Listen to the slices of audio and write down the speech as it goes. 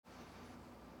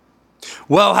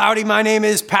Well, howdy, my name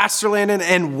is Pastor Landon,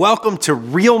 and welcome to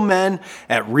Real Men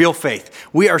at Real Faith.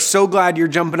 We are so glad you're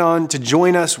jumping on to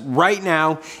join us right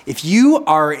now. If you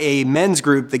are a men's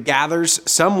group that gathers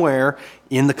somewhere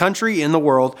in the country, in the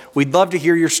world, we'd love to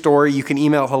hear your story. You can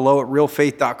email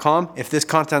hello@realfaith.com. If this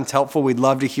content's helpful, we'd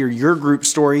love to hear your group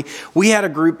story. We had a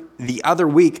group the other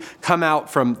week come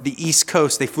out from the East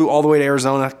Coast. They flew all the way to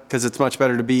Arizona because it's much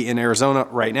better to be in Arizona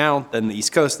right now than the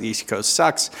East Coast. The East Coast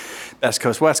sucks. Best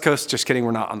Coast, West Coast. Just kidding,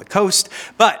 we're not on the coast.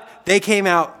 But they came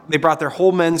out, they brought their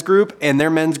whole men's group, and their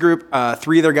men's group,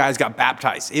 3 of their guys got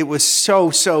baptized. It was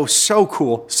so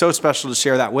cool, so special to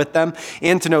share that with them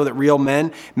and to know that Real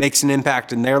Men makes an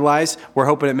impact in their lives. We're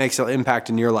hoping it makes an impact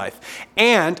in your life.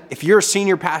 And if you're a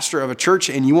senior pastor of a church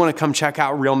and you want to come check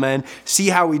out Real Men, see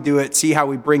how we do it, see how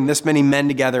we bring this many men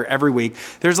together every week.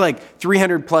 There's like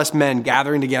 300 plus men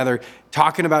gathering together,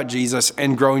 talking about Jesus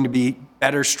and growing to be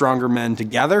better, stronger men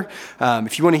together.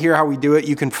 If you want to hear how we do it,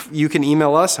 you can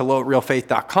email us,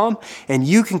 hello@realfaith.com, and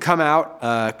you can come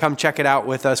out, come check it out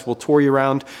with us. We'll tour you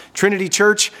around Trinity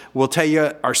Church. We'll tell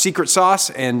you our secret sauce,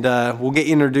 and we'll get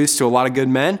you introduced to a lot of good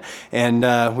men.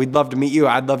 And we'd love to meet you.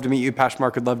 I'd love to meet you. Pastor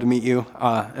Mark would love to meet you,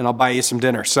 and I'll buy you some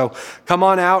dinner. So come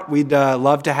on out. We'd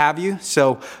love to have you.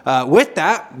 So with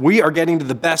that, we are getting to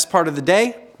the best part of the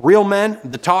day. Real Men,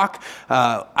 the talk.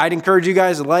 I'd encourage you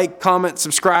guys to like, comment,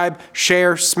 subscribe,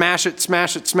 share, smash it,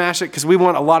 because we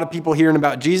want a lot of people hearing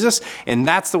about Jesus, and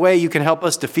that's the way you can help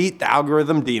us defeat the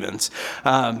algorithm demons.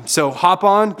 So hop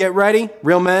on, get ready.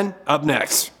 Real Men, up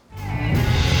next.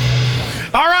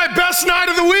 All right, best night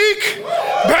of the week,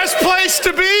 best place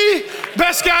to be,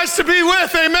 best guys to be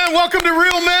with. Amen. Welcome to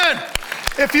Real Men.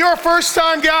 If you're a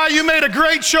first-time guy, you made a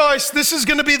great choice. This is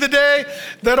going to be the day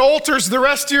that alters the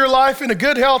rest of your life in a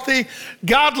good, healthy,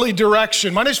 godly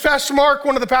direction. My name is Pastor Mark,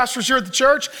 one of the pastors here at the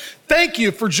church. Thank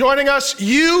you for joining us.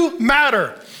 You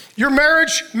matter. Your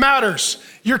marriage matters.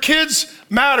 Your kids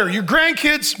matter. Your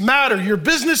grandkids matter. Your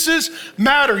businesses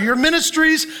matter. Your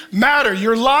ministries matter.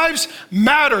 Your lives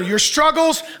matter. Your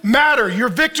struggles matter. Your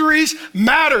victories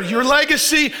matter. Your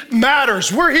legacy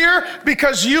matters. We're here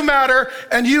because you matter,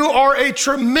 and you are a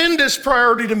tremendous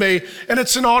priority to me, and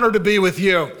it's an honor to be with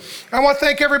you. I want to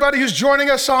thank everybody who's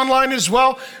joining us online as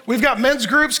well. We've got men's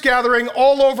groups gathering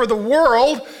all over the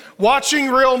world watching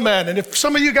Real Men. And if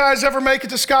some of you guys ever make it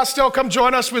to Scottsdale, come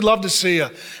join us. We'd love to see you.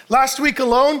 Last week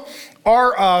alone,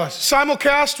 our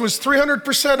simulcast was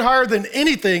 300% higher than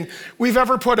anything we've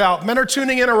ever put out. Men are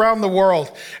tuning in around the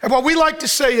world. And what we like to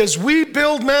say is we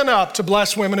build men up to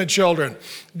bless women and children.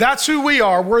 That's who we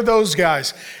are. We're those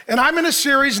guys. And I'm in a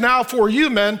series now for you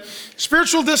men,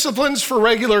 Spiritual Disciplines for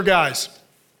Regular Guys.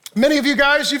 Many of you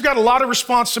guys, you've got a lot of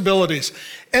responsibilities.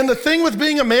 And the thing with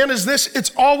being a man is this, it's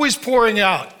always pouring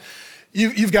out.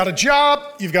 You've got a job,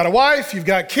 you've got a wife, you've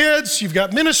got kids, you've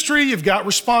got ministry, you've got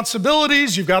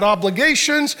responsibilities, you've got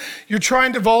obligations, you're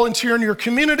trying to volunteer in your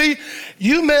community.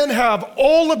 You men have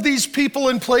all of these people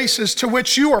and places to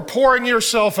which you are pouring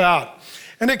yourself out.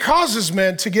 And it causes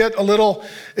men to get a little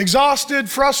exhausted,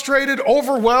 frustrated,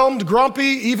 overwhelmed, grumpy,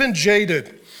 even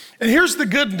jaded. And here's the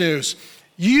good news.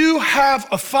 You have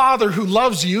a father who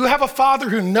loves you. You have a father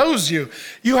who knows you.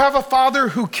 You have a father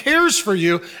who cares for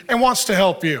you and wants to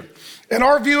help you. And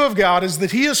our view of God is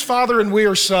that he is Father and we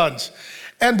are sons.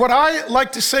 And what I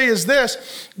like to say is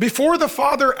this, before the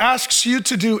Father asks you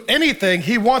to do anything,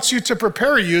 he wants you to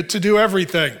prepare you to do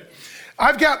everything.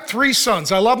 I've got 3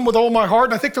 sons. I love them with all my heart,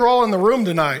 and I think they're all in the room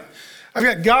tonight. I've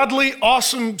got godly,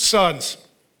 awesome sons.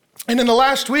 And in the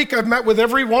last week, I've met with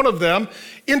every one of them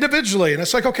individually. And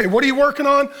it's like, okay, what are you working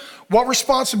on? What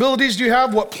responsibilities do you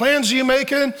have? What plans are you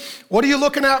making? What are you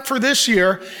looking at for this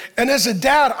year? And as a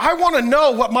dad, I want to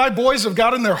know what my boys have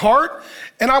got in their heart.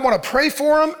 And I want to pray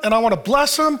for them, and I want to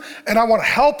bless them, and I want to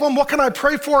help them. What can I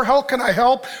pray for? How can I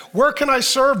help? Where can I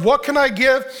serve? What can I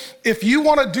give? If you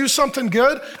want to do something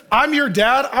good, I'm your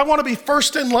dad. I want to be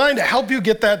first in line to help you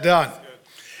get that done.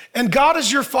 And God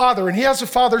is your father, and he has a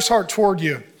father's heart toward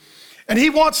you. And he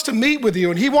wants to meet with you,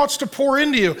 and he wants to pour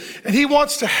into you, and he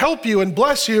wants to help you and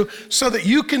bless you so that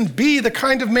you can be the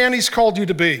kind of man he's called you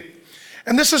to be.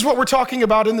 And this is what we're talking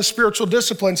about in the spiritual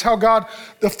disciplines, how God,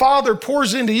 the Father,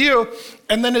 pours into you,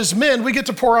 and then as men, we get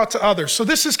to pour out to others. So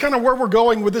this is kind of where we're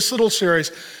going with this little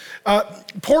series.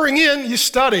 Pouring in, you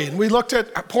study, and we looked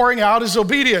at pouring out as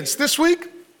obedience. This week,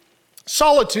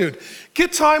 solitude.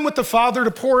 Get time with the Father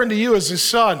to pour into you as his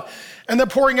son. And then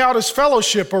pouring out as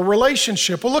fellowship or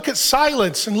relationship. We'll look at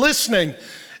silence and listening,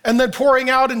 and then pouring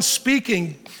out and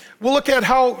speaking. We'll look at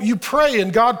how you pray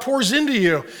and God pours into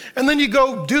you. And then you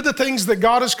go do the things that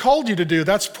God has called you to do.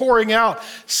 That's pouring out.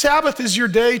 Sabbath is your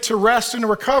day to rest and to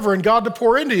recover and God to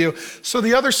pour into you. So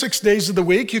the other 6 days of the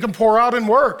week, you can pour out and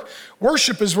work.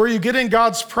 Worship is where you get in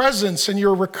God's presence and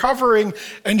you're recovering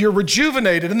and you're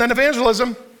rejuvenated. And then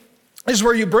evangelism is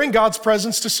where you bring God's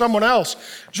presence to someone else.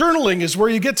 Journaling is where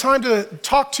you get time to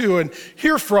talk to and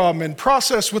hear from and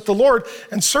process with the Lord.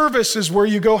 And service is where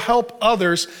you go help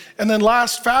others. And then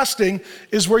last, fasting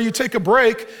is where you take a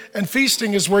break, and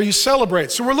feasting is where you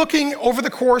celebrate. So we're looking over the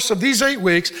course of these 8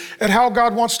 weeks at how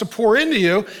God wants to pour into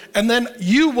you, and then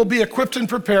you will be equipped and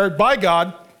prepared by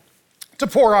God to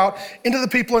pour out into the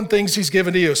people and things he's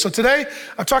given to you. So today,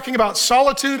 I'm talking about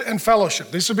solitude and fellowship.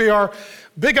 These will be our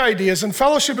big ideas, and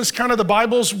fellowship is kind of the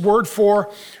Bible's word for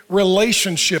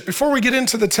relationship. Before we get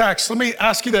into the text, let me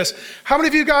ask you this. How many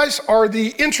of you guys are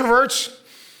the introverts,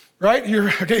 right?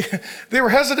 Okay. They were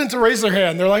hesitant to raise their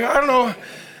hand. They're like, I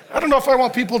don't know if I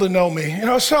want people to know me.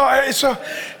 So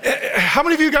how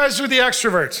many of you guys are the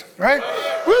extroverts, right?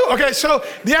 Woo, okay, so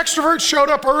the extroverts showed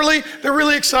up early. They're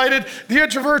really excited. The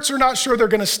introverts are not sure they're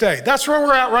going to stay. That's where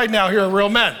we're at right now here at Real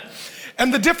Men.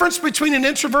 And the difference between an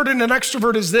introvert and an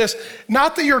extrovert is this: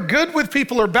 not that you're good with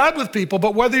people or bad with people,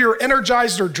 but whether you're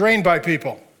energized or drained by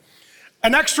people.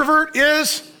 An extrovert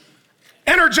is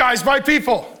energized by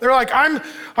people. They're like, I'm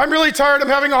really tired, I'm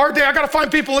having a hard day, I gotta find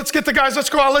people, let's get the guys, let's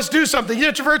go out, let's do something. The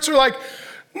introverts are like,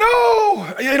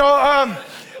 no,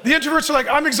 the introverts are like,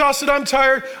 I'm exhausted, I'm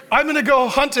tired, I'm gonna go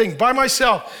hunting by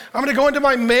myself. I'm gonna go into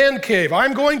my man cave.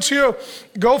 I'm going to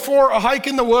go for a hike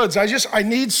in the woods. I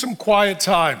need some quiet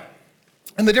time.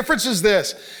 And the difference is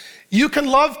this: you can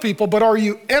love people, but are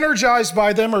you energized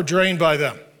by them or drained by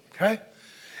them, okay?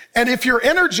 And if you're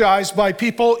energized by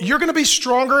people, you're gonna be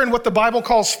stronger in what the Bible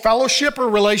calls fellowship or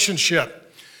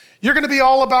relationship. You're gonna be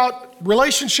all about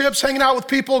relationships, hanging out with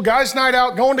people, guys' night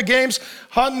out, going to games,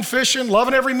 hunting, fishing,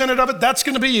 loving every minute of it. That's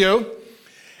gonna be you.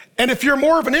 And if you're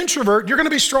more of an introvert, you're gonna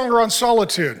be stronger on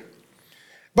solitude.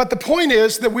 But the point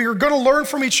is that we are gonna learn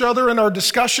from each other in our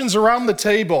discussions around the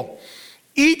table.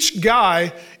 Each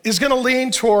guy is gonna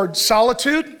lean toward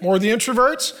solitude, more the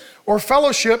introverts, or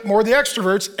fellowship, more the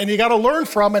extroverts, and you gotta learn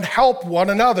from and help one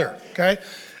another, okay?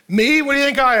 Me, what do you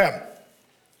think I am?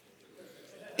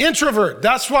 Introvert.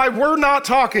 That's why we're not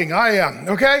talking. I am,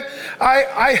 okay?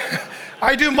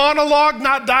 I do monologue,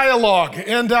 not dialogue.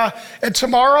 And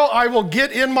tomorrow I will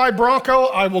get in my Bronco,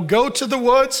 I will go to the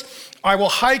woods, I will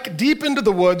hike deep into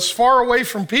the woods, far away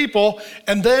from people,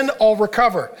 and then I'll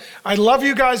recover. I love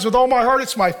you guys with all my heart.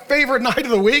 It's my favorite night of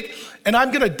the week, and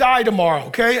I'm gonna die tomorrow,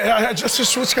 okay? That's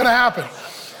just what's gonna happen.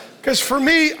 Because for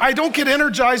me, I don't get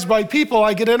energized by people,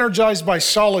 I get energized by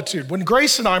solitude. When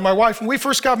Grace and I, my wife, when we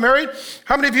first got married,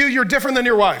 how many of you're different than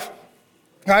your wife?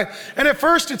 Right? And at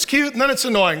first it's cute, and then it's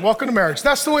annoying. Welcome to marriage.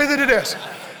 That's the way that it is.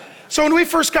 So when we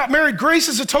first got married, Grace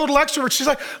is a total extrovert. She's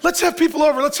like, let's have people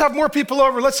over. Let's have more people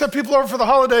over. Let's have people over for the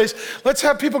holidays. Let's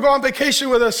have people go on vacation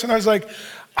with us. And I was like,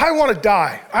 I want to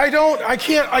die. I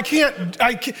can't,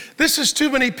 this is too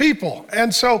many people.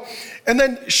 And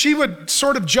then she would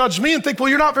sort of judge me and think, well,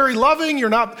 you're not very loving. You're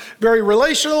not very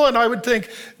relational. And I would think,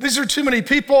 these are too many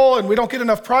people and we don't get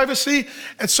enough privacy.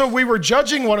 And so we were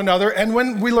judging one another. And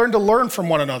when we learned to learn from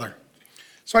one another.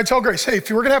 So I tell Grace, hey, if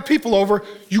you were gonna have people over,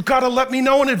 you gotta let me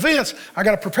know in advance. I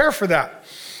gotta prepare for that.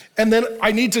 And then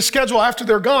I need to schedule after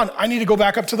they're gone, I need to go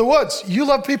back up to the woods. You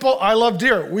love people, I love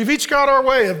deer. We've each got our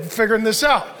way of figuring this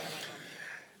out.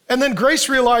 And then Grace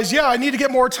realized, I need to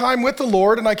get more time with the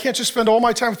Lord and I can't just spend all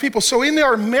my time with people. So in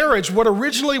our marriage, what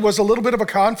originally was a little bit of a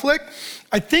conflict,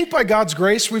 I think by God's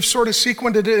grace, we've sort of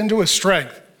sequenced it into a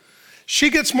strength. She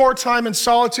gets more time in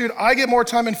solitude, I get more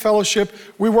time in fellowship,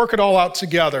 we work it all out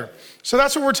together. So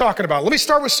that's what we're talking about. Let me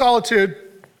start with solitude.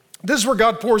 This is where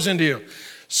God pours into you.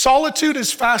 Solitude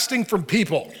is fasting from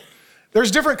people. There's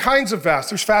different kinds of fast.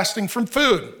 There's fasting from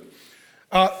food.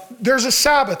 There's a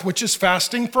Sabbath, which is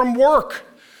fasting from work.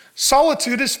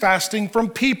 Solitude is fasting from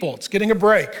people. It's getting a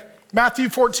break. Matthew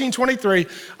 14:23.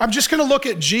 I'm just gonna look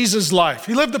at Jesus' life.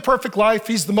 He lived the perfect life.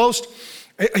 He is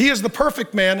the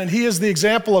perfect man, and he is the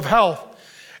example of health.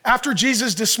 After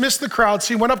Jesus dismissed the crowds,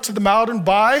 he went up to the mountain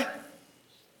by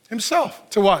himself.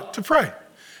 To what? To pray.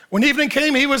 When evening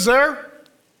came, he was there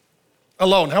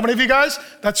alone. How many of you guys?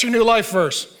 That's your new life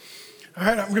verse. All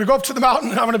right, I'm gonna go up to the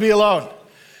mountain, I'm gonna be alone.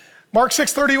 Mark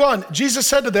 6:31, Jesus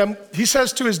said to them, he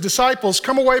says to his disciples,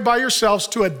 come away by yourselves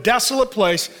to a desolate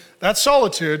place, that's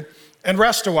solitude, and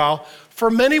rest a while. For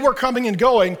many were coming and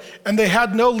going, and they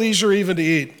had no leisure even to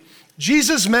eat.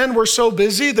 Jesus' men were so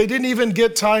busy, they didn't even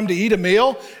get time to eat a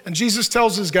meal. And Jesus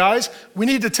tells his guys, we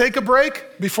need to take a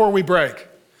break before we break.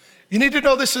 You need to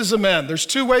know this as a man. There's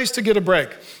two ways to get a break.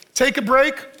 Take a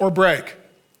break or break.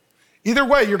 Either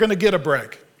way, you're gonna get a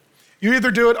break. You either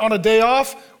do it on a day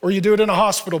off or you do it in a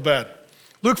hospital bed.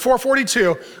 Luke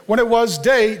 4:42, when it was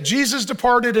day, Jesus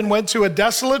departed and went to a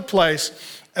desolate place.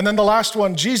 And then the last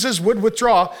one, Jesus would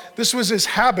withdraw. This was his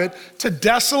habit, to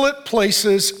desolate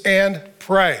places and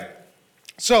pray.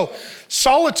 So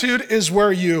solitude is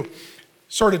where you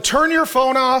sort of turn your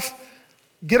phone off,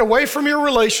 get away from your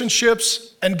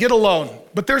relationships, and get alone.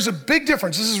 But there's a big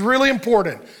difference. This is really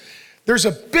important. There's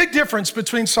a big difference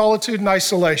between solitude and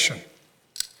isolation.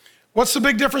 What's the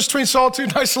big difference between solitude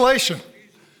and isolation?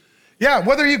 Yeah,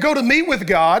 whether you go to meet with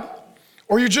God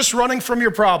or you're just running from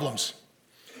your problems.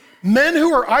 Men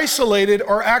who are isolated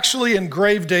are actually in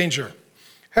grave danger.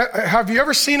 Have you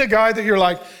ever seen a guy that you're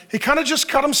like, he kind of just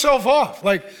cut himself off?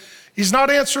 Like, he's not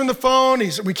answering the phone,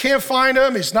 we can't find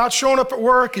him, he's not showing up at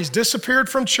work, he's disappeared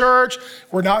from church,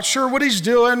 we're not sure what he's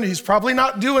doing, he's probably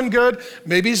not doing good,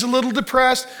 maybe he's a little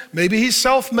depressed, maybe he's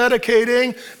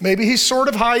self-medicating, maybe he's sort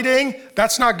of hiding.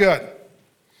 That's not good.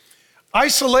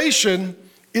 Isolation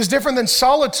is different than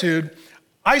solitude.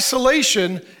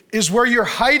 Isolation is where you're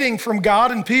hiding from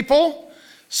God and people.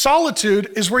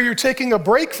 Solitude is where you're taking a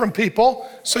break from people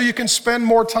so you can spend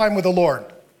more time with the Lord.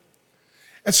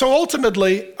 And so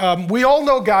ultimately, we all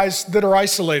know guys that are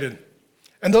isolated,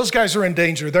 and those guys are in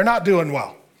danger. They're not doing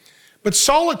well. But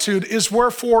solitude is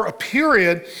where for a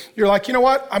period, you're like, you know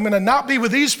what? I'm gonna not be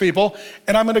with these people,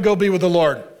 and I'm gonna go be with the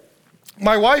Lord.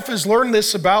 My wife has learned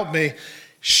this about me.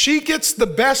 She gets the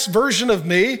best version of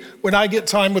me when I get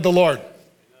time with the Lord.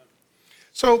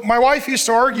 So my wife used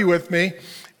to argue with me,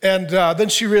 and then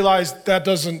she realized that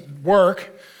doesn't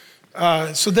work.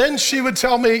 So then she would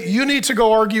tell me, you need to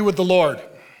go argue with the Lord.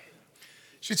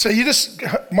 She'd say,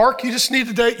 Mark, you just need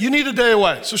a day, you need a day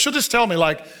away. So she'll just tell me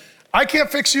like, I can't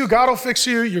fix you, God will fix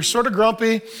you, you're sort of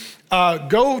grumpy.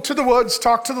 Go to the woods,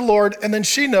 talk to the Lord, and then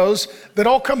she knows that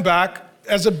I'll come back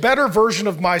as a better version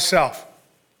of myself.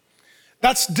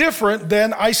 That's different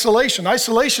than isolation.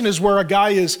 Isolation is where a guy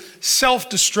is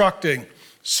self-destructing.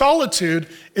 Solitude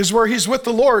is where he's with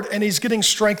the Lord and he's getting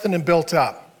strengthened and built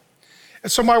up.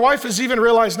 And so my wife has even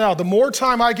realized now, the more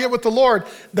time I get with the Lord,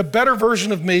 the better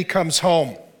version of me comes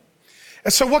home.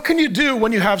 And so what can you do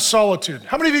when you have solitude?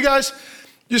 How many of you guys,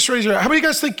 just raise your hand, how many of you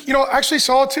guys think, actually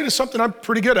solitude is something I'm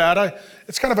pretty good at?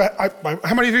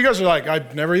 How many of you guys are like,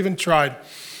 I've never even tried?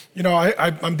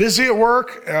 I'm busy at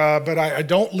work, but I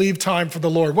don't leave time for the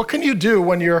Lord. What can you do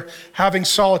when you're having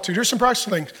solitude? Here's some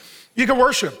practical things. You can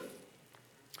worship.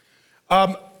 I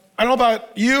don't know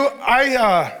about you,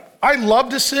 I love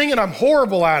to sing and I'm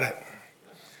horrible at it.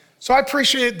 So I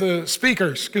appreciate the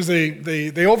speakers because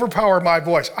they overpower my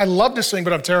voice. I love to sing,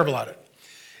 but I'm terrible at it.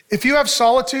 If you have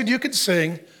solitude, you can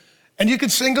sing, and you can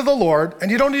sing to the Lord, and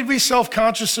you don't need to be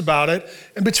self-conscious about it.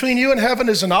 And between you and heaven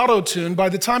is an auto-tune. By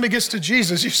the time it gets to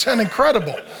Jesus, you sound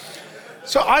incredible.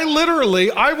 So I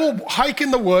will hike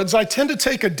in the woods. I tend to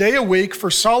take a day a week for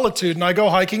solitude, and I go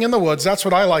hiking in the woods. That's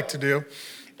what I like to do.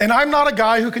 And I'm not a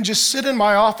guy who can just sit in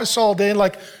my office all day and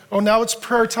like, oh, now it's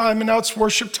prayer time, and now it's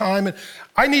worship time. And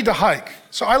I need to hike.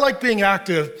 So I like being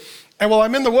active. And while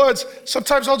I'm in the woods,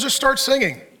 sometimes I'll just start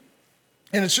singing.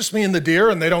 And it's just me and the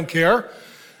deer, and they don't care.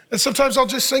 And sometimes I'll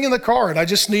just sing in the car,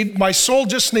 and my soul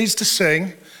just needs to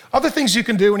sing. Other things you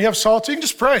can do when you have solitude, you can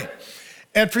just pray.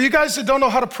 And for you guys that don't know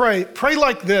how to pray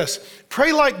like this.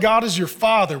 Pray like God is your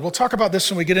Father. We'll talk about this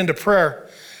when we get into prayer.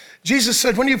 Jesus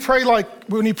said, when you pray,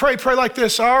 pray like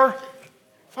this, our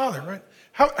Father, right?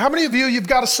 How many of you've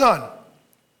got a son?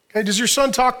 Okay, does your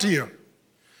son talk to you?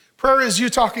 Prayer is you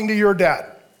talking to your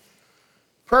dad.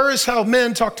 Prayer is how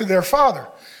men talk to their father.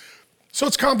 So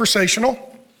it's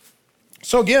conversational.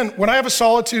 So again, when I have a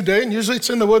solitude day, and usually it's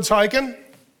in the woods hiking,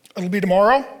 it'll be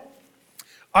tomorrow,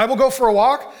 I will go for a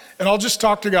walk and I'll just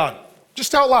talk to God,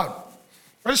 just out loud.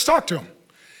 I just talk to him.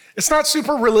 It's not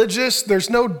super religious. There's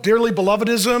no dearly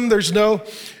belovedism. There's no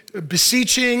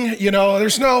beseeching,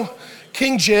 there's no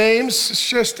King James. It's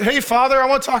just, hey, Father, I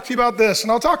want to talk to you about this.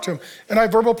 And I'll talk to him. And I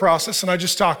verbal process and I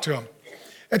just talk to him.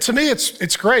 And to me,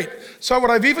 it's great. So what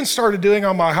I've even started doing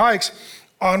on my hikes,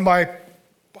 on my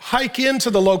hike into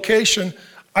the location,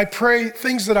 I pray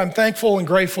things that I'm thankful and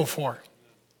grateful for.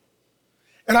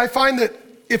 And I find that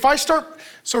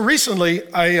so recently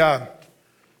I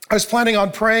was planning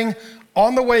on praying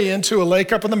on the way into a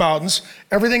lake up in the mountains,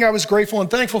 everything I was grateful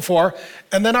and thankful for,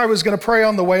 and then I was gonna pray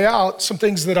on the way out some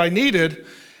things that I needed,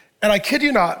 and I kid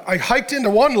you not, I hiked into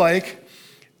one lake,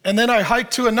 and then I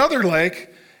hiked to another lake,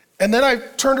 and then I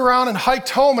turned around and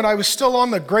hiked home, and I was still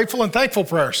on the grateful and thankful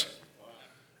prayers.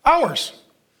 Hours.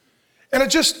 And I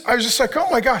was just like, oh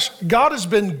my gosh, God has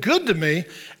been good to me.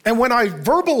 And when I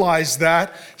verbalize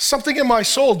that, something in my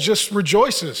soul just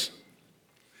rejoices.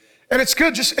 And it's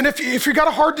good. And if you got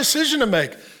a hard decision to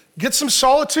make, get some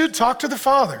solitude, talk to the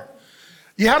Father.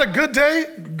 You had a good day,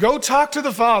 go talk to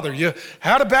the Father. You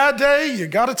had a bad day, you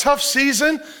got a tough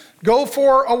season, go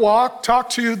for a walk, talk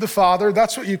to the Father.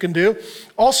 That's what you can do.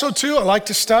 Also too, I like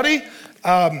to study.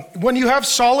 When you have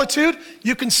solitude,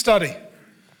 you can study.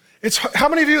 How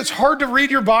many of you, it's hard to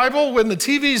read your Bible when the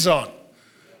TV's on?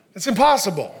 It's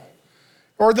impossible.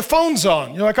 Or the phone's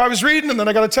on. You're like, I was reading, and then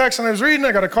I got a text, and I was reading,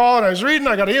 I got a call, and I was reading,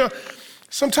 I got a,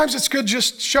 Sometimes it's good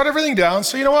just shut everything down.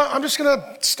 So you know what, I'm just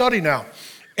gonna study now.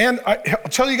 And I'll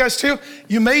tell you guys too,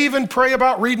 you may even pray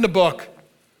about reading a book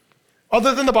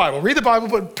other than the Bible. Read the Bible,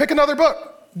 but pick another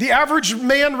book. The average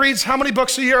man reads how many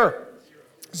books a year?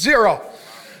 0.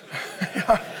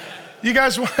 You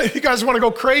guys want to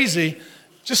go crazy,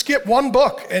 just get one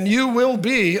book and you will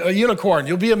be a unicorn.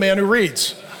 You'll be a man who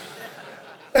reads.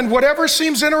 And whatever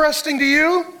seems interesting to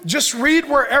you, just read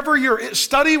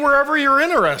study wherever you're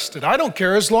interested. I don't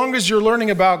care, as long as you're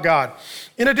learning about God.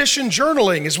 In addition,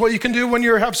 journaling is what you can do when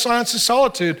you have silence and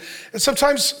solitude. And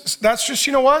sometimes that's just,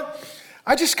 you know what?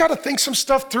 I just got to think some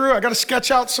stuff through. I got to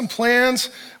sketch out some plans.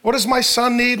 What does my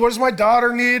son need? What does my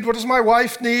daughter need? What does my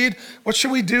wife need? What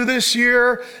should we do this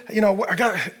year?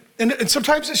 And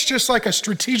sometimes it's just like a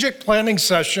strategic planning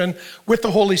session with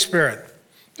the Holy Spirit.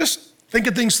 Just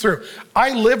thinking things through.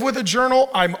 I live with a journal.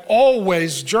 I'm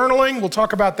always journaling. We'll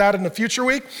talk about that in the future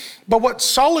week. But what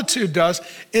solitude does,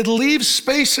 it leaves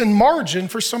space and margin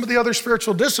for some of the other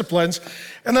spiritual disciplines.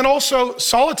 And then also,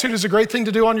 solitude is a great thing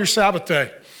to do on your Sabbath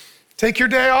day. Take your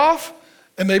day off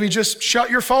and maybe just shut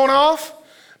your phone off.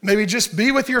 Maybe just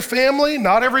be with your family,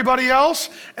 not everybody else,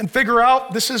 and figure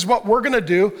out this is what we're gonna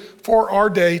do for our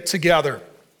day together.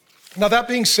 Now that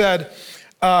being said,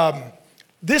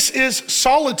 this is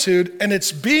solitude, and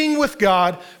it's being with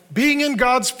God, being in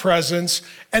God's presence,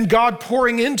 and God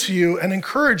pouring into you and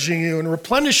encouraging you and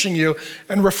replenishing you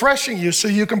and refreshing you so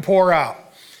you can pour out.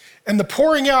 And the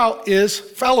pouring out is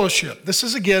fellowship. This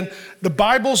is, again, the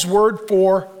Bible's word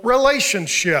for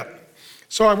relationship.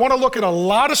 So I want to look at a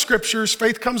lot of scriptures.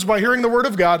 Faith comes by hearing the word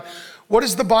of God. What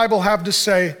does the Bible have to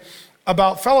say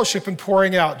about fellowship and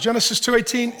pouring out? Genesis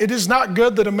 2:18, it is not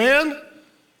good that a man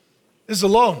is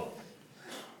alone.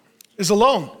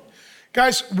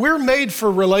 Guys, we're made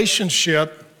for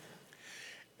relationship.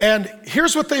 And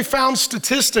here's what they found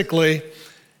statistically.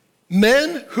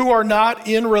 Men who are not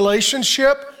in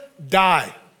relationship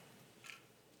die.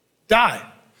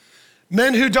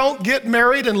 Men who don't get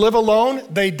married and live alone,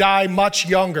 they die much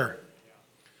younger,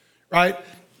 right?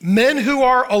 Men who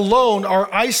are alone are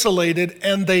isolated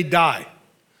and they die.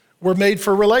 We're made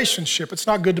for relationship. It's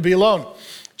not good to be alone.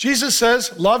 Jesus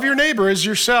says, love your neighbor as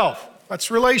yourself. That's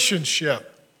relationship.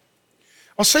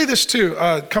 I'll say this too,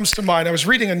 comes to mind. I was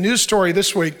reading a news story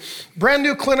this week. Brand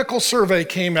new clinical survey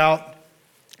came out.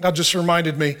 That just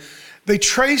reminded me. They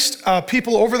traced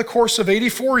people over the course of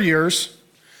 84 years,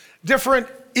 different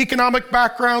economic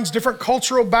backgrounds, different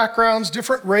cultural backgrounds,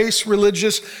 different race,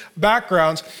 religious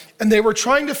backgrounds, and they were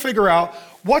trying to figure out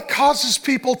what causes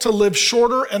people to live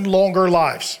shorter and longer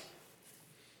lives.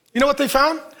 You know what they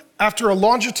found? After a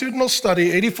longitudinal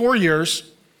study, 84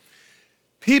 years,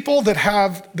 people that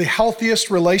have the healthiest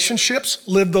relationships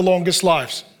live the longest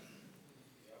lives.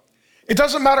 It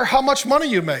doesn't matter how much money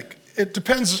you make. It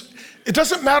depends. It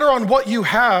doesn't matter on what you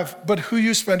have, but who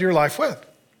you spend your life with.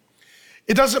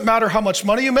 It doesn't matter how much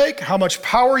money you make, how much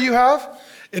power you have.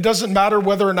 It doesn't matter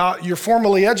whether or not you're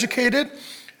formally educated.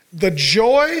 The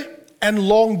joy and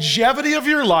longevity of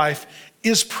your life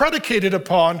is predicated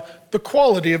upon the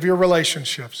quality of your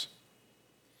relationships.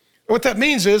 What that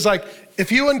means is, like,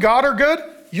 if you and God are good,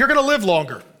 you're gonna live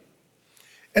longer.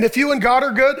 And if you and God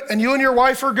are good and you and your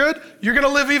wife are good, you're gonna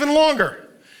live even longer.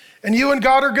 And you and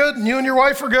God are good and you and your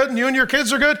wife are good and you and your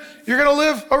kids are good, you're gonna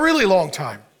live a really long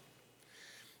time.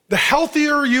 The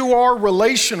healthier you are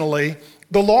relationally,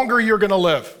 the longer you're gonna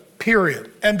live, period.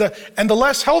 And the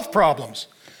less health problems.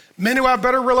 Men who have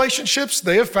better relationships,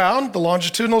 they have found, the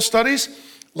longitudinal studies,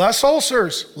 less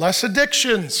ulcers, less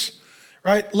addictions,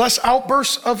 right? Less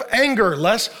outbursts of anger,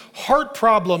 less heart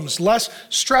problems, less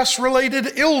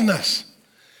stress-related illness.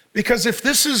 Because if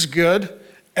this is good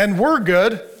and we're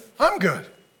good, I'm good.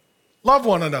 Love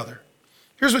one another.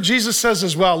 Here's what Jesus says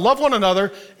as well. Love one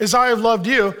another as I have loved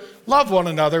you. Love one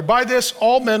another. By this,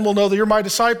 all men will know that you're my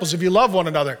disciples if you love one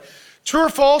another. True or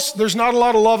false, there's not a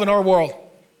lot of love in our world.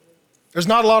 There's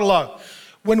not a lot of love.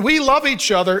 When we love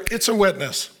each other, it's a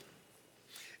witness.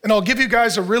 And I'll give you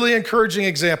guys a really encouraging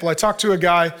example. I talked to a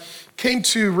guy, came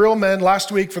to Real Men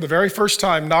last week for the very first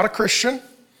time, not a Christian,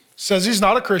 says he's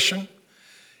not a Christian.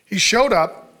 He showed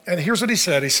up, and here's what he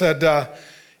said. He said,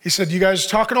 you guys are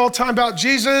talking all the time about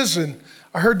Jesus, and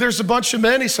I heard there's a bunch of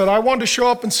men. He said, I wanted to show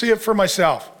up and see it for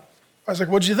myself. I was like,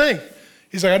 what'd you think?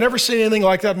 He's like, I've never seen anything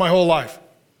like that in my whole life.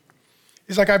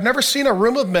 He's like, I've never seen a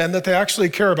room of men that they actually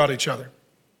care about each other.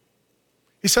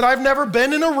 He said, I've never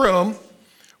been in a room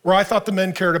where I thought the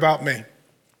men cared about me.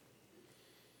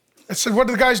 I said, what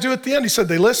do the guys do at the end? He said,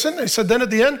 they listen. He said, then at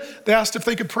the end, they asked if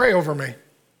they could pray over me.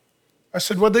 I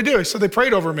said, what'd they do? He said, they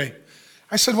prayed over me.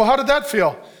 I said, well, how did that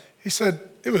feel? He said,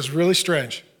 it was really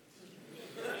strange.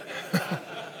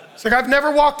 It's like, I've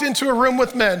never walked into a room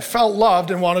with men, felt loved,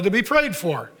 and wanted to be prayed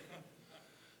for.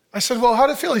 I said, well, how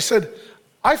did it feel? He said,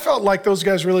 I felt like those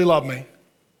guys really love me.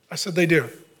 I said, they do.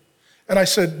 And I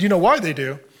said, do you know why they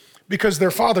do? Because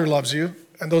their father loves you,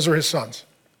 and those are his sons.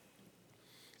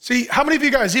 See, how many of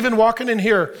you guys, even walking in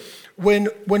here, when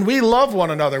we love one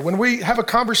another, when we have a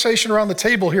conversation around the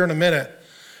table here in a minute,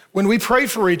 when we pray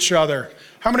for each other,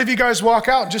 how many of you guys walk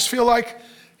out and just feel like,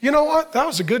 you know what? That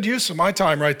was a good use of my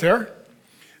time right there.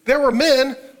 There were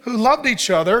men who loved each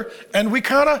other, and we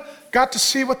kind of got to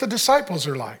see what the disciples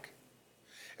are like.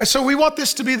 And so we want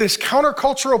this to be this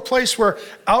countercultural place where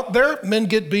out there, men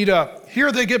get beat up.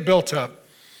 Here they get built up.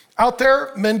 Out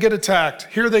there, men get attacked.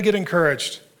 Here they get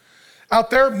encouraged. Out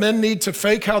there, men need to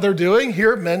fake how they're doing.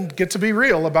 Here, men get to be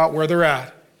real about where they're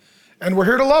at. And we're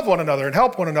here to love one another and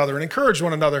help one another and encourage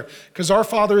one another because our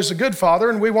Father is a good Father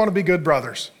and we want to be good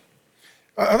brothers.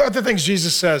 Other things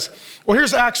Jesus says. Well,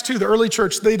 here's Acts 2, the early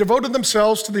church. They devoted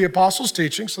themselves to the apostles'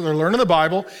 teaching, so they're learning the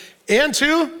Bible, and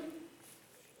to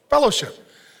fellowship,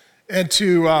 and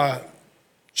to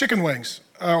chicken wings,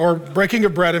 or breaking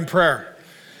of bread and prayer.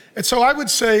 And so I would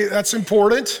say that's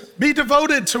important. Be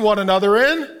devoted to one another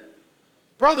in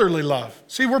brotherly love.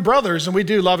 See, we're brothers and we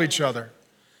do love each other.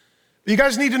 You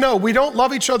guys need to know, we don't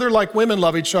love each other like women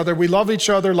love each other. We love each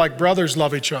other like brothers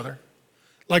love each other,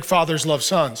 like fathers love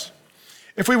sons.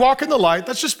 If we walk in the light,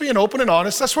 that's just being open and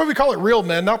honest. That's why we call it real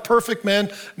men, not perfect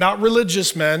men, not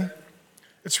religious men.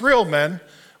 It's real men.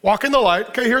 Walk in the light.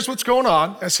 Okay, here's what's going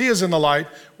on. As he is in the light,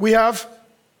 we have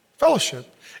fellowship.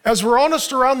 As we're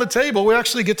honest around the table, we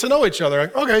actually get to know each other.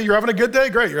 Like, okay, you're having a good day?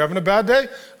 Great. You're having a bad day?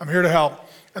 I'm here to help.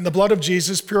 And the blood of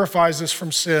Jesus purifies us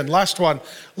from sin. Last one,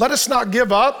 let us not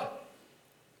give up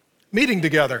meeting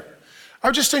together. I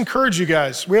would just encourage you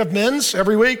guys. We have men's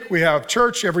every week. We have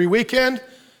church every weekend.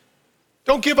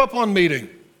 Don't give up on meeting.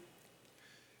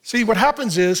 See, what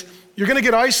happens is you're going to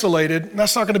get isolated, and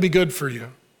that's not going to be good for you.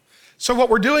 So what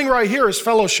we're doing right here is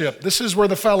fellowship. This is where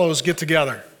the fellows get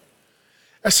together.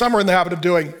 As some are in the habit of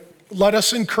doing, let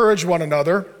us encourage one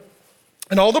another,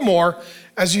 and all the more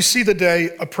as you see the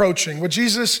day approaching. What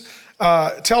Jesus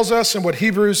tells us and what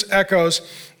Hebrews echoes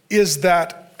is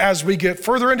that as we get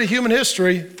further into human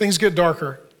history, things get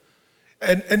darker.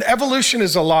 And evolution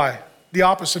is a lie. The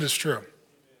opposite is true.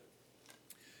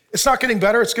 It's not getting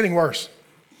better, it's getting worse.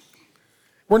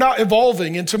 We're not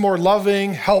evolving into more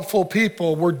loving, helpful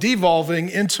people. We're devolving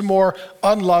into more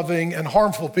unloving and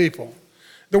harmful people.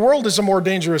 The world is a more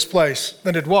dangerous place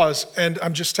than it was, and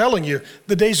I'm just telling you,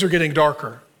 the days are getting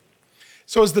darker.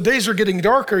 So as the days are getting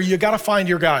darker, you gotta find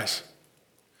your guys.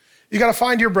 You gotta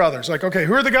find your brothers. Like, okay,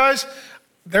 who are the guys?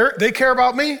 They care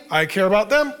about me, I care about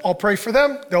them, I'll pray for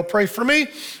them, they'll pray for me.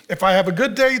 If I have a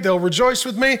good day, they'll rejoice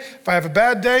with me. If I have a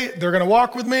bad day, they're gonna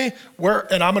walk with me,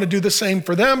 and I'm gonna do the same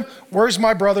for them. Where's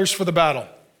my brothers for the battle?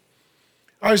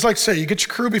 I always like to say, you get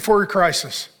your crew before your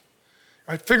crisis.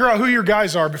 Right? Figure out who your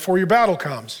guys are before your battle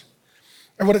comes.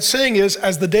 And what it's saying is,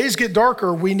 as the days get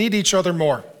darker, we need each other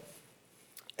more.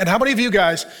 And how many of you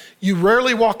guys, you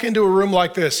rarely walk into a room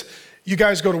like this? You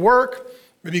guys go to work,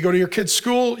 maybe you go to your kid's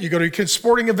school, you go to your kid's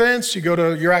sporting events, you go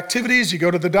to your activities, you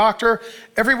go to the doctor.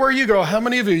 Everywhere you go, how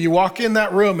many of you walk in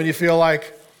that room and you feel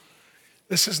like,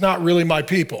 this is not really my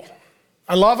people.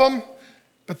 I love them,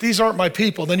 but these aren't my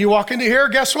people. Then you walk into here,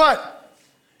 guess what?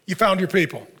 You found your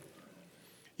people.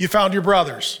 You found your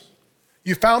brothers.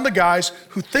 You found the guys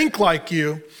who think like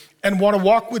you and want to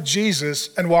walk with Jesus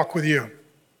and walk with you.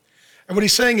 And what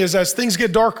he's saying is, as things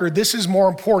get darker, this is more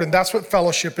important. That's what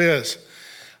fellowship is.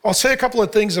 I'll say a couple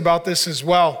of things about this as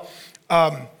well.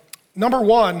 Number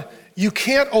one, you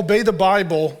can't obey the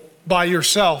Bible by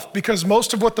yourself because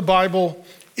most of what the Bible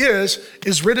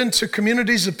is written to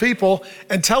communities of people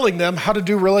and telling them how to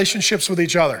do relationships with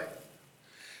each other.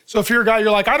 So if you're a guy,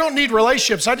 you're like, I don't need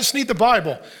relationships, I just need the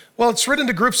Bible. Well, it's written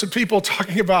to groups of people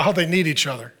talking about how they need each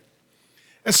other.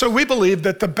 And so we believe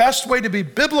that the best way to be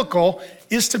biblical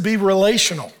is to be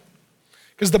relational,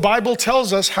 because the Bible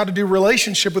tells us how to do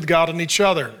relationship with God and each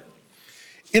other.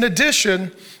 In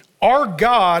addition, Our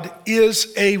God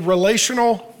is a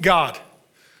relational God.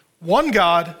 One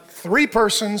God, three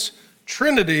persons,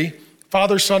 Trinity,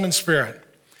 Father, Son, and Spirit.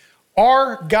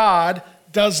 Our God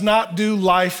does not do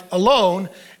life alone,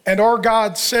 and our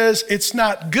God says it's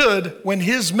not good when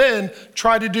his men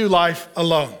try to do life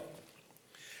alone.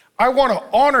 I want to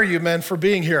honor you, men, for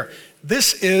being here.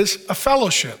 This is a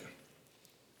fellowship.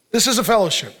 This is a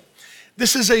fellowship.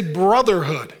 This is a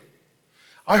brotherhood.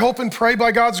 I hope and pray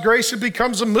by God's grace it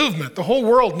becomes a movement. The whole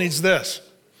world needs this,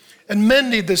 and men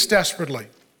need this desperately.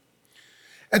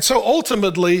 And so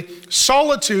ultimately,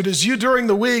 solitude is you during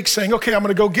the week saying, okay, I'm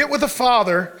going to go get with the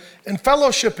Father, and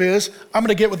fellowship is I'm going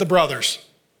to get with the brothers.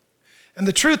 And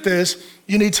the truth is,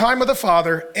 you need time with the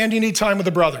Father and you need time with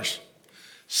the brothers.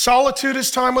 Solitude is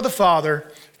time with the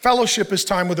Father, fellowship is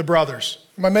time with the brothers.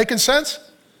 Am I making sense?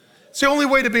 It's the only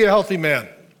way to be a healthy man.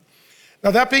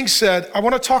 Now that being said, I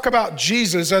want to talk about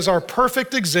Jesus as our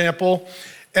perfect example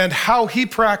and how he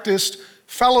practiced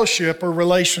fellowship or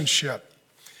relationship.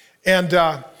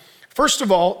 And first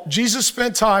of all, Jesus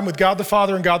spent time with God the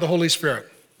Father and God the Holy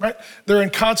Spirit, right? They're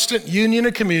in constant union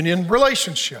and communion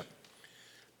relationship.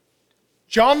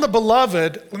 John the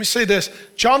Beloved, let me say this,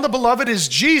 John the Beloved is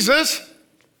Jesus'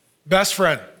 best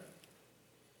friend,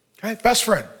 okay? Best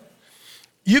friend.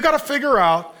 You got to figure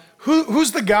out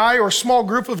who's the guy or small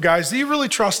group of guys that you really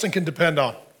trust and can depend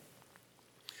on.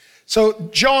 So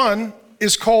John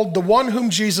is called the one whom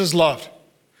Jesus loved.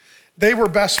 They were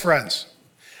best friends.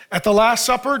 At the Last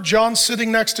Supper, John's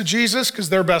sitting next to Jesus because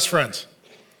they're best friends.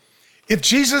 If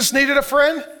Jesus needed a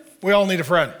friend, we all need a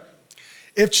friend.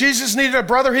 If Jesus needed a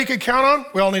brother he could count on,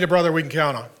 we all need a brother we can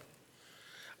count on.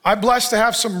 I'm blessed to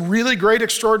have some really great,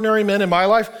 extraordinary men in my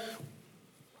life.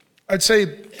 I'd say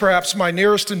perhaps my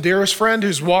nearest and dearest friend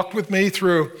who's walked with me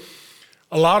through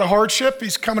a lot of hardship.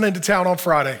 He's coming into town on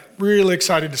Friday. Really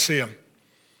excited to see him.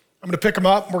 I'm going to pick him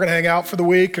up. We're going to hang out for the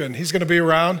week, and he's going to be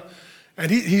around. And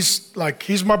he's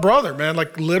my brother, man,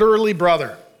 like literally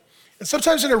brother. And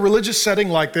sometimes in a religious setting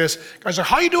like this, guys are,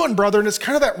 how you doing, brother? And it's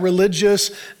kind of that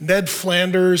religious Ned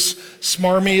Flanders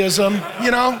smarmyism,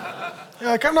 you know? You're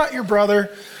like, I'm not your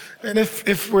brother. And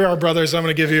if we are brothers, I'm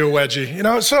going to give you a wedgie, you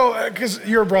know? So, because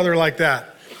you're a brother like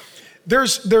that.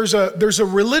 There's a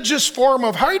religious form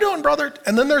of, how you doing, brother?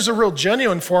 And then there's a real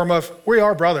genuine form of, we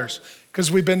are brothers,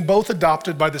 because we've been both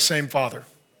adopted by the same Father.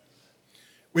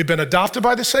 We've been adopted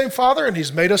by the same Father, and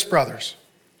he's made us brothers.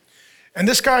 And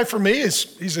this guy, for me,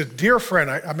 he's a dear friend.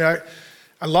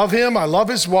 I love him. I love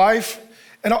his wife.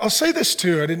 And I'll say this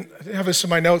too. I didn't have this in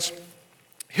my notes.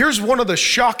 Here's one of the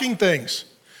shocking things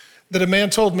that a man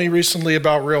told me recently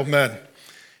about real men.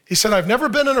 He said, I've never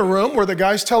been in a room where the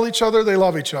guys tell each other they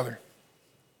love each other.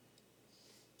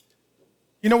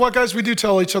 You know what, guys? We do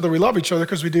tell each other we love each other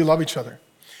because we do love each other.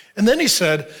 And then he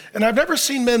said, and I've never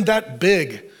seen men that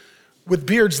big with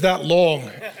beards that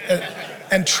long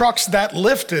and trucks that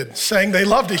lifted saying they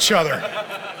loved each other.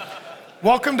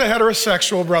 Welcome to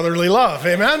heterosexual brotherly love,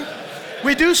 amen?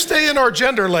 We do stay in our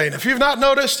gender lane. If you've not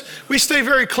noticed, we stay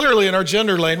very clearly in our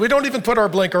gender lane. We don't even put our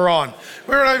blinker on.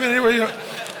 We're not even,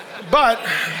 but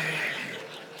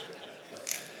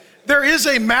there is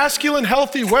a masculine,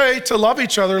 healthy way to love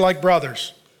each other like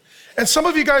brothers. And some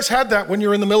of you guys had that when you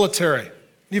were in the military.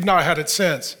 You've not had it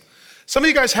since. Some of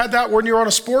you guys had that when you were on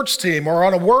a sports team or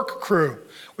on a work crew.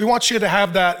 We want you to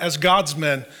have that as God's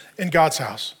men in God's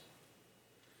house.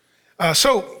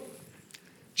 So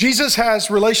Jesus has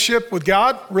relationship with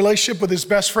God, relationship with his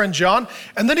best friend John,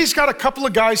 and then he's got a couple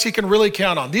of guys he can really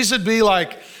count on. These would be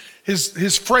like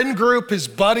his friend group, his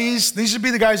buddies. These would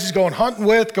be the guys he's going hunting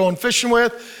with, going fishing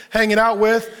with, hanging out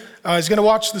with. He's going to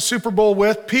watch the Super Bowl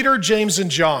with Peter, James,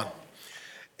 and John.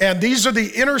 And these are the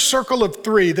inner circle of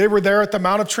three. They were there at the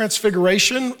Mount of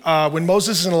Transfiguration when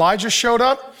Moses and Elijah showed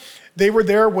up. They were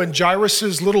there when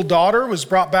Jairus' little daughter was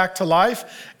brought back to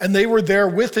life. And they were there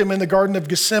with him in the Garden of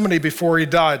Gethsemane before he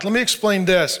died. Let me explain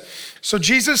this. So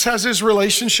Jesus has his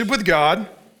relationship with God.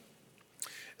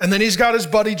 And then he's got his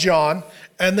buddy John.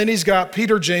 And then he's got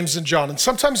Peter, James, and John. And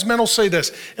sometimes men will say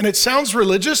this, and it sounds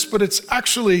religious, but it's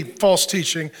actually false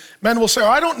teaching. Men will say,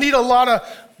 I don't need a lot of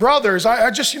brothers.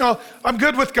 I just, I'm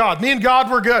good with God. Me and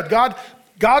God, we're good.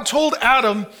 God told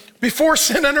Adam before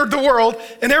sin entered the world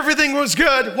and everything was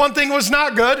good, one thing was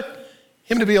not good,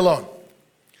 him to be alone.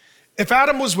 If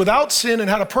Adam was without sin and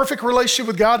had a perfect relationship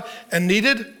with God and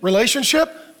needed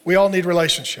relationship, we all need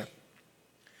relationship.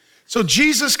 So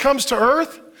Jesus comes to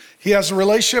earth. He has a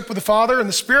relationship with the Father and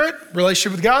the Spirit,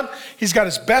 relationship with God. He's got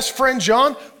his best friend,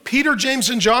 John, Peter, James,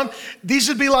 and John. These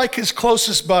would be like his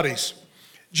closest buddies.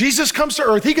 Jesus comes to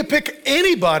earth. He could pick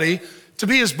anybody to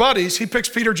be his buddies. He picks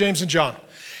Peter, James, and John.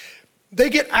 They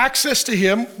get access to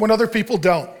him when other people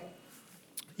don't.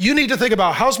 You need to think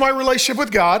about, how's my relationship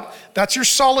with God? That's your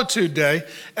solitude day.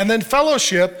 And then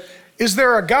fellowship, is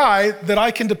there a guy that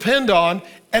I can depend on?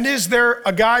 And is there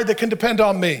a guy that can depend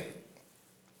on me?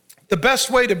 The best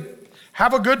way to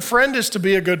have a good friend is to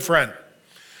be a good friend.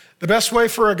 The best way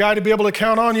for a guy to be able to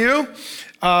count on you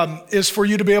is for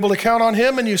you to be able to count on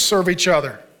him, and you serve each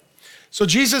other. So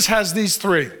Jesus has these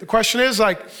three. The question is,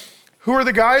 like, who are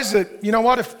the guys that, you know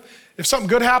what, if something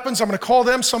good happens, I'm gonna call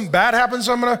them. Something bad happens,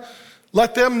 I'm gonna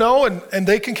let them know, and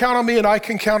they can count on me and I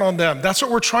can count on them. That's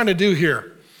what we're trying to do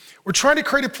here. We're trying to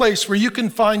create a place where you can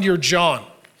find your John.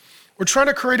 We're trying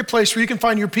to create a place where you can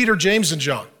find your Peter, James, and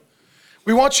John.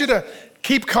 We want you to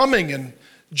keep coming and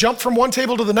jump from one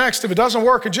table to the next if it doesn't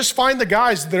work, and just find the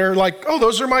guys that are like, oh,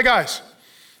 those are my guys.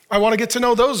 I want to get to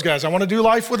know those guys. I want to do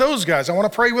life with those guys. I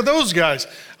want to pray with those guys.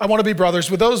 I want to be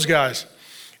brothers with those guys.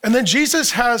 And then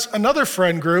Jesus has another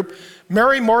friend group,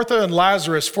 Mary, Martha, and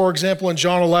Lazarus, for example, in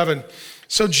John 11.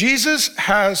 So Jesus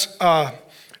has a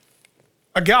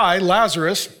guy,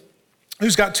 Lazarus,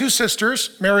 who's got two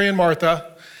sisters, Mary and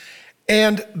Martha,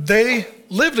 and they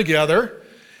live together.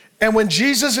 And when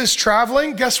Jesus is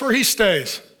traveling, guess where he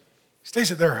stays? He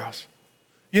stays at their house.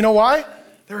 You know why?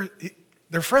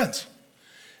 They're friends.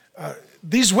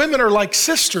 These women are like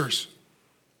sisters.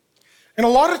 And a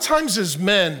lot of times as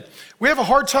men, we have a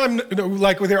hard time,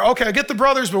 like with here, okay, I get the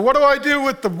brothers, but what do I do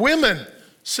with the women?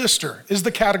 Sister is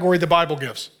the category the Bible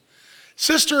gives.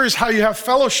 Sister is how you have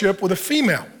fellowship with a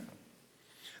female.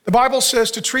 The Bible says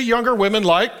to treat younger women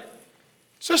like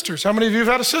sisters. How many of you have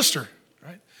had a sister?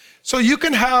 Right? So you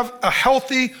can have a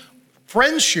healthy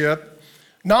friendship,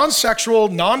 non-sexual,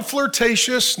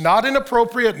 non-flirtatious, not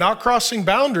inappropriate, not crossing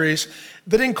boundaries,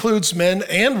 that includes men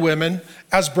and women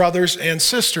as brothers and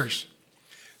sisters.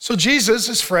 So Jesus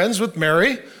is friends with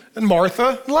Mary and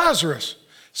Martha and Lazarus.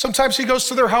 Sometimes he goes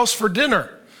to their house for dinner,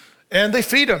 and they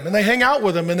feed him, and they hang out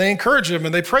with him, and they encourage him,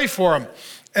 and they pray for him.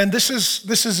 And this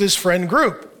is his friend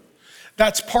group.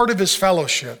 That's part of his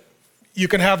fellowship. You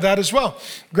can have that as well.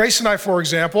 Grace and I, for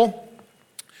example,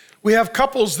 we have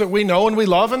couples that we know and we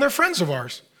love, and they're friends of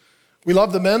ours. We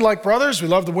love the men like brothers. We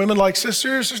love the women like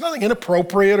sisters. There's nothing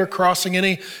inappropriate or crossing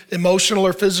any emotional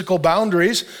or physical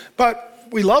boundaries, but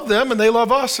we love them and they love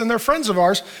us and they're friends of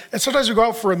ours. And sometimes we go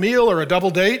out for a meal or a double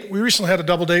date. We recently had a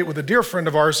double date with a dear friend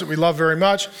of ours that we love very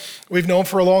much. We've known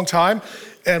for a long time,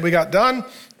 and we got done.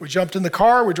 We jumped in the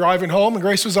car, we're driving home, and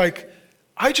Grace was like,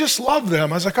 I just love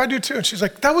them. I was like, I do too. And she's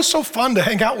like, that was so fun to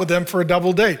hang out with them for a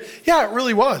double date. Yeah, it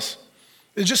really was.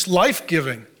 It's just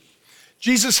life-giving.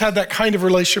 Jesus had that kind of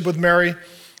relationship with Mary,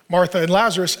 Martha, and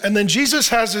Lazarus. And then Jesus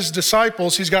has his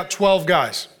disciples. He's got 12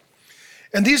 guys.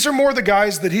 And these are more the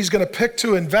guys that he's going to pick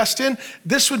to invest in.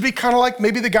 This would be kind of like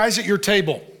maybe the guys at your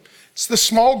table. It's the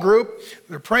small group.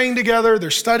 They're praying together,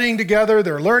 they're studying together,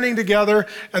 they're learning together,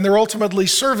 and they're ultimately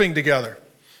serving together.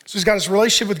 So he's got his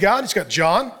relationship with God. He's got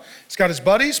John. He's got his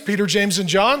buddies, Peter, James, and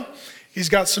John. He's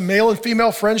got some male and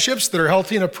female friendships that are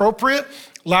healthy and appropriate.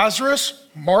 Lazarus,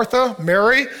 Martha,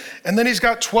 Mary, and then he's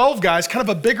got 12 guys, kind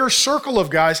of a bigger circle of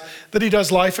guys that he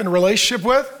does life and relationship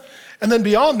with. And then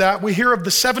beyond that, we hear of the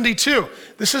 72.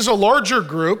 This is a larger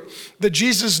group that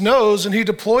Jesus knows, and he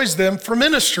deploys them for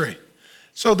ministry.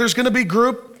 So there's going to be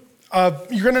group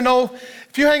you're going to know,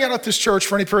 if you hang out at this church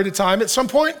for any period of time, at some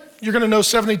point, you're going to know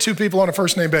 72 people on a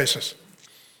first name basis.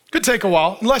 Could take a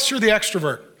while, unless you're the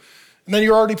extrovert. And then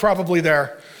you're already probably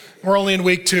there. We're only in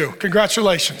week 2.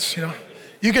 Congratulations,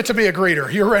 You get to be a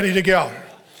greeter. You're ready to go.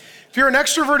 If you're an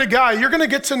extroverted guy, you're going to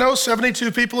get to know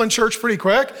 72 people in church pretty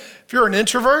quick. If you're an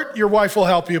introvert, your wife will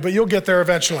help you, but you'll get there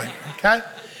eventually, okay?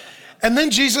 And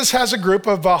then Jesus has a group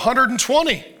of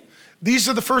 120. These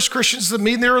are the first Christians that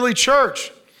meet in the early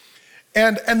church.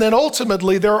 And then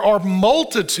ultimately, there are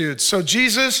multitudes. So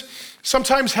Jesus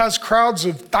sometimes has crowds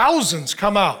of thousands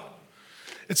come out.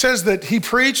 It says that he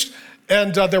preached,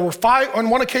 and there were on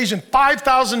one occasion,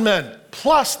 5,000 men,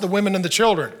 plus the women and the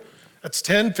children. That's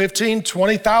 10, 15,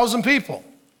 20,000 people.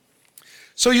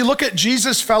 So you look at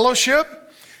Jesus'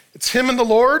 fellowship, it's him and the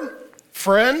Lord,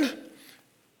 friend,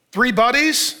 3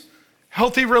 buddies,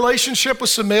 healthy relationship with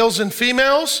some males and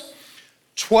females,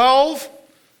 12,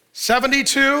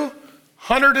 72,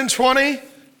 120,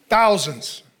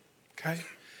 thousands, okay?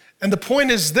 And the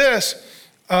point is this,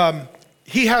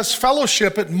 he has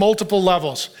fellowship at multiple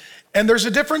levels. And there's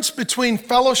a difference between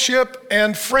fellowship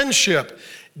and friendship.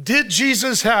 Did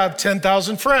Jesus have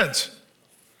 10,000 friends?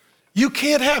 You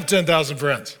can't have 10,000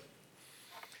 friends.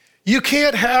 You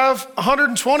can't have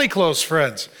 120 close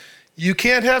friends. You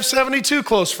can't have 72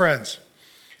 close friends.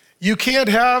 You can't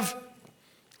have,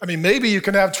 maybe you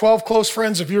can have 12 close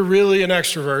friends if you're really an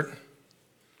extrovert.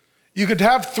 You could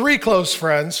have 3 close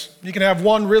friends. You can have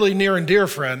 1 really near and dear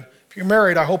friend. If you're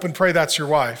married, I hope and pray that's your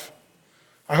wife.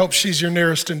 I hope she's your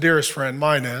nearest and dearest friend.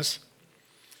 Mine is.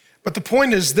 But the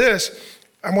point is this.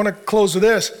 I want to close with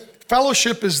this.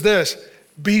 Fellowship is this.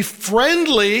 Be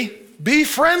friendly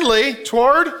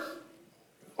toward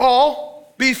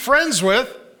all. Be friends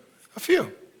with a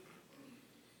few.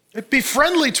 Be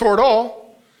friendly toward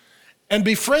all and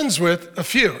be friends with a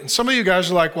few. And some of you guys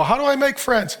are like, well, how do I make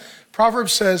friends?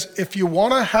 Proverbs says, if you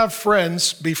want to have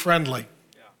friends, be friendly.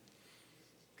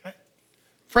 Okay?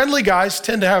 Friendly guys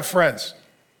tend to have friends.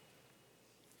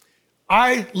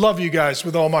 I love you guys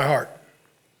with all my heart.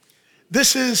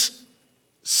 This is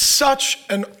such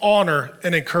an honor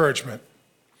and encouragement.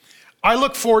 I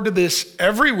look forward to this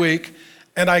every week,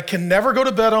 and I can never go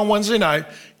to bed on Wednesday night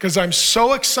because I'm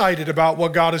so excited about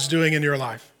what God is doing in your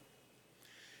life.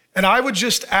 And I would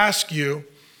just ask you,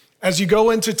 as you go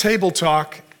into table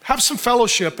talk, have some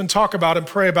fellowship and talk about and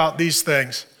pray about these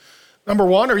things. Number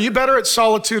 1, are you better at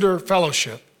solitude or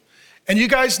fellowship? And you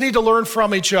guys need to learn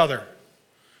from each other,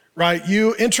 right?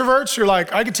 You introverts, you're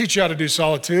like, I can teach you how to do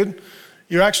solitude.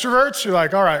 You extroverts, you're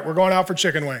like, all right, we're going out for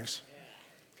chicken wings,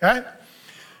 okay?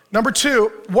 Number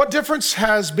 2, what difference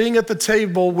has being at the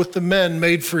table with the men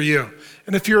made for you?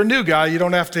 And if you're a new guy, you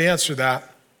don't have to answer that.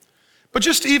 But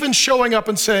just even showing up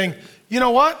and saying, you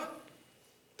know what?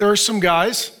 There are some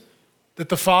guys that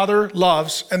the Father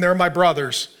loves, and they're my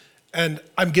brothers, and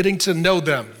I'm getting to know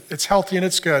them. It's healthy and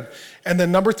it's good. And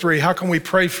then number 3, how can we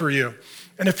pray for you?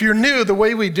 And if you're new, the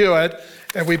way we do it,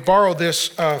 and we borrowed this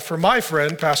from my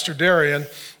friend, Pastor Darian,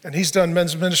 and he's done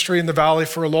men's ministry in the Valley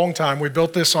for a long time. We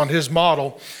built this on his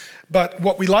model. But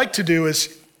what we like to do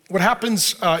is, what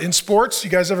happens in sports, you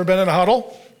guys ever been in a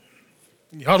huddle?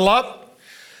 You huddle up?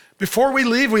 Before we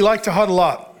leave, we like to huddle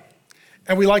up.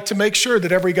 And we like to make sure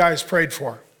that every guy is prayed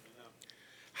for.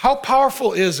 How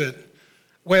powerful is it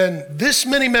when this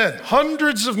many men,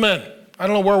 hundreds of men, I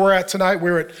don't know where we're at tonight,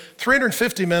 we were at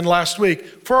 350 men last week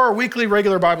for our weekly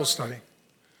regular Bible study.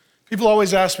 People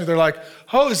always ask me, they're like,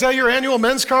 oh, is that your annual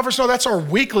men's conference? No, that's our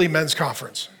weekly men's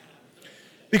conference.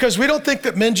 Because we don't think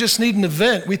that men just need an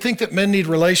event, we think that men need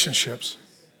relationships.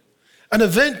 An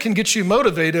event can get you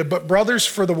motivated, but brothers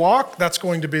for the walk, that's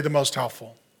going to be the most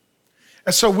helpful.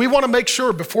 And so we want to make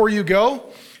sure before you go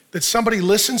that somebody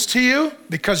listens to you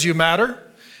because you matter,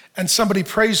 and somebody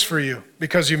prays for you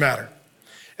because you matter.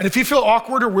 And if you feel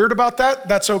awkward or weird about that,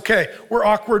 that's okay. We're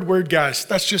awkward, weird guys.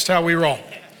 That's just how we roll,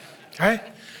 okay?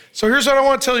 So here's what I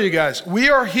want to tell you guys. We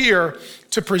are here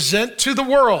to present to the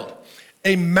world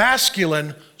a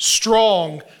masculine,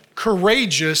 strong,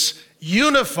 courageous,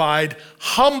 unified,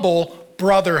 humble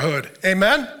brotherhood.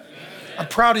 Amen? I'm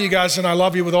proud of you guys, and I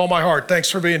love you with all my heart. Thanks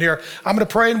for being here. I'm going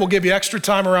to pray, and we'll give you extra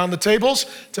time around the tables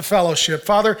to fellowship.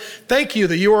 Father, thank you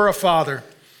that you are a father.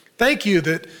 Thank you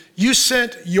that you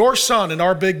sent your son and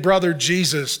our big brother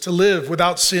Jesus to live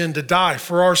without sin, to die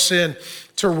for our sin,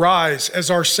 to rise as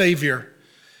our Savior.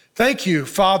 Thank you,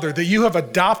 Father, that you have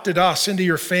adopted us into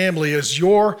your family as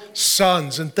your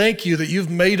sons. And thank you that you've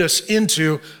made us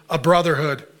into a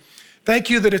brotherhood. Thank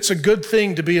you that it's a good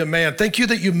thing to be a man. Thank you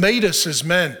that you made us as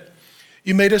men.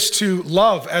 You made us to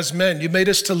love as men. You made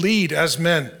us to lead as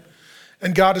men.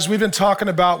 And God, as we've been talking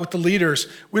about with the leaders,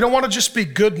 we don't want to just be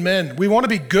good men. We want to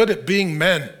be good at being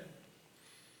men.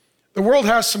 The world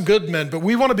has some good men, but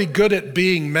we want to be good at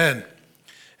being men.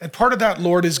 And part of that,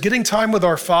 Lord, is getting time with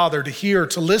our Father to hear,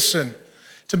 to listen,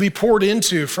 to be poured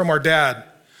into from our dad.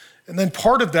 And then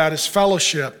part of that is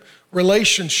fellowship,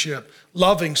 relationship,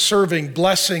 loving, serving,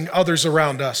 blessing others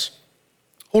around us.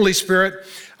 Holy Spirit,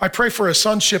 I pray for a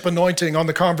sonship anointing on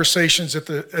the conversations at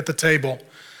the table.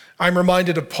 I'm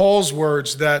reminded of Paul's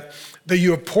words that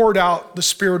you have poured out the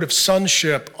spirit of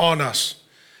sonship on us,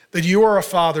 that you are a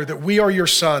father, that we are your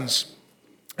sons.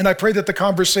 And I pray that the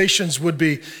conversations would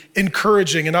be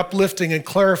encouraging and uplifting and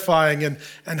clarifying and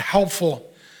helpful.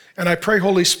 And I pray,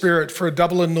 Holy Spirit, for a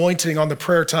double anointing on the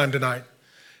prayer time tonight,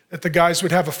 that the guys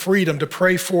would have a freedom to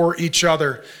pray for each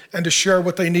other and to share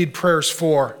what they need prayers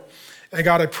for. And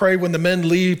God, I pray when the men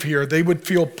leave here, they would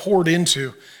feel poured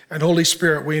into. And Holy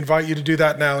Spirit, we invite you to do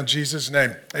that now in Jesus'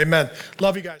 name. Amen.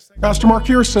 Love you guys. Pastor Mark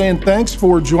here saying thanks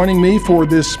for joining me for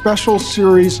this special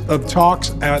series of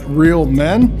talks at Real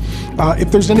Men. If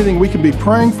there's anything we can be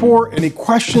praying for, any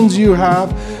questions you have,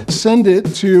 send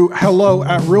it to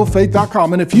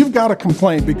hello@realfaith.com. And if you've got a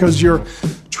complaint because you're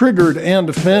triggered and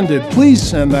offended, please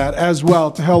send that as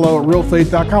well to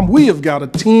hello@realfaith.com. We have got a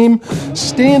team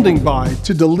standing by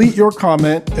to delete your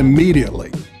comment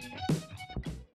immediately.